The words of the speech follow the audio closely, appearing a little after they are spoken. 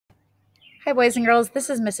Hi boys and girls, this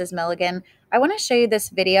is Mrs. Milligan. I want to show you this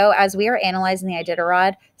video as we are analyzing the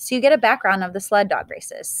Iditarod so you get a background of the sled dog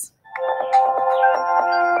races.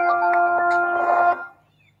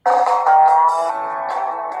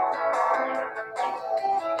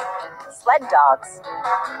 Sled dogs.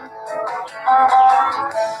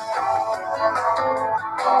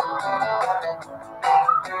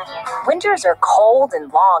 Winters are cold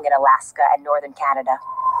and long in Alaska and northern Canada.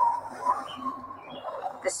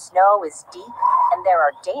 The snow is deep and there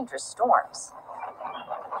are dangerous storms.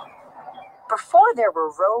 Before there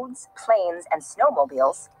were roads, planes, and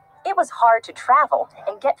snowmobiles, it was hard to travel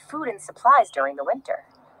and get food and supplies during the winter.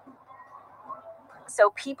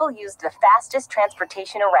 So people used the fastest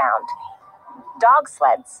transportation around, dog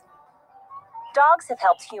sleds. Dogs have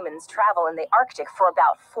helped humans travel in the Arctic for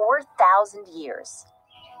about 4,000 years.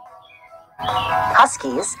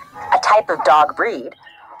 Huskies, a type of dog breed,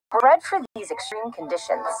 were bred for these extreme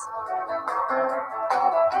conditions.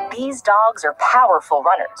 These dogs are powerful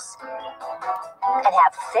runners and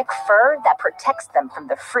have thick fur that protects them from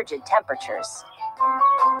the frigid temperatures.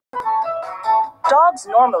 Dogs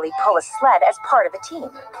normally pull a sled as part of a team.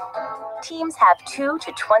 Teams have 2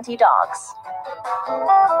 to 20 dogs.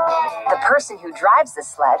 The person who drives the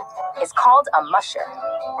sled is called a musher.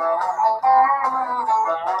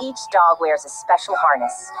 Each dog wears a special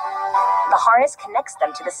harness. The harness connects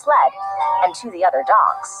them to the sled and to the other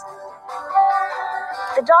dogs.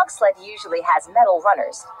 The dog sled usually has metal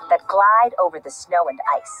runners that glide over the snow and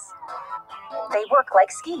ice. They work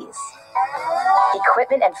like skis.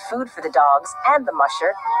 Equipment and food for the dogs and the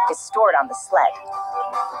musher is stored on the sled.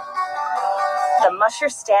 The musher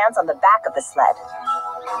stands on the back of the sled.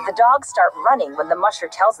 The dogs start running when the musher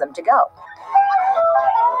tells them to go.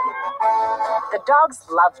 The dogs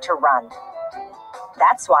love to run.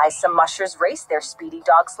 That's why some mushers race their speedy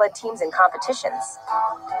dog sled teams in competitions.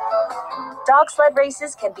 Dog sled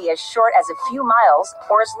races can be as short as a few miles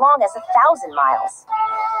or as long as 1,000 miles.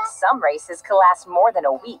 Some races can last more than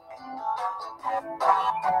a week.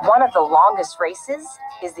 One of the longest races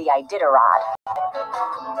is the Iditarod.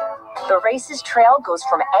 The race's trail goes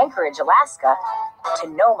from Anchorage, Alaska to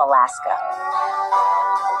Nome, Alaska.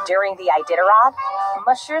 During the Iditarod,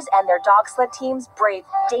 mushers and their dog sled teams brave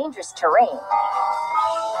dangerous terrain,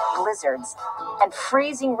 blizzards, and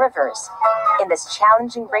freezing rivers in this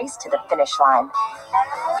challenging race to the finish line.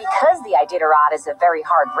 Because the Iditarod is a very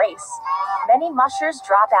hard race, many mushers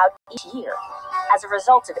drop out each year as a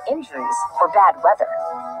result of injuries or bad weather.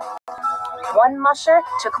 One musher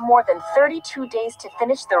took more than 32 days to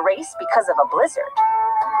finish the race because of a blizzard.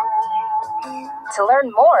 To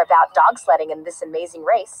learn more about dog sledding in this amazing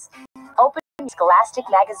race, open Scholastic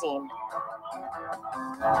magazine.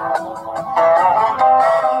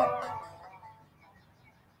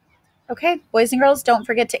 Okay, boys and girls, don't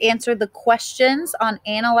forget to answer the questions on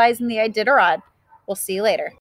analyzing the Iditarod. We'll see you later.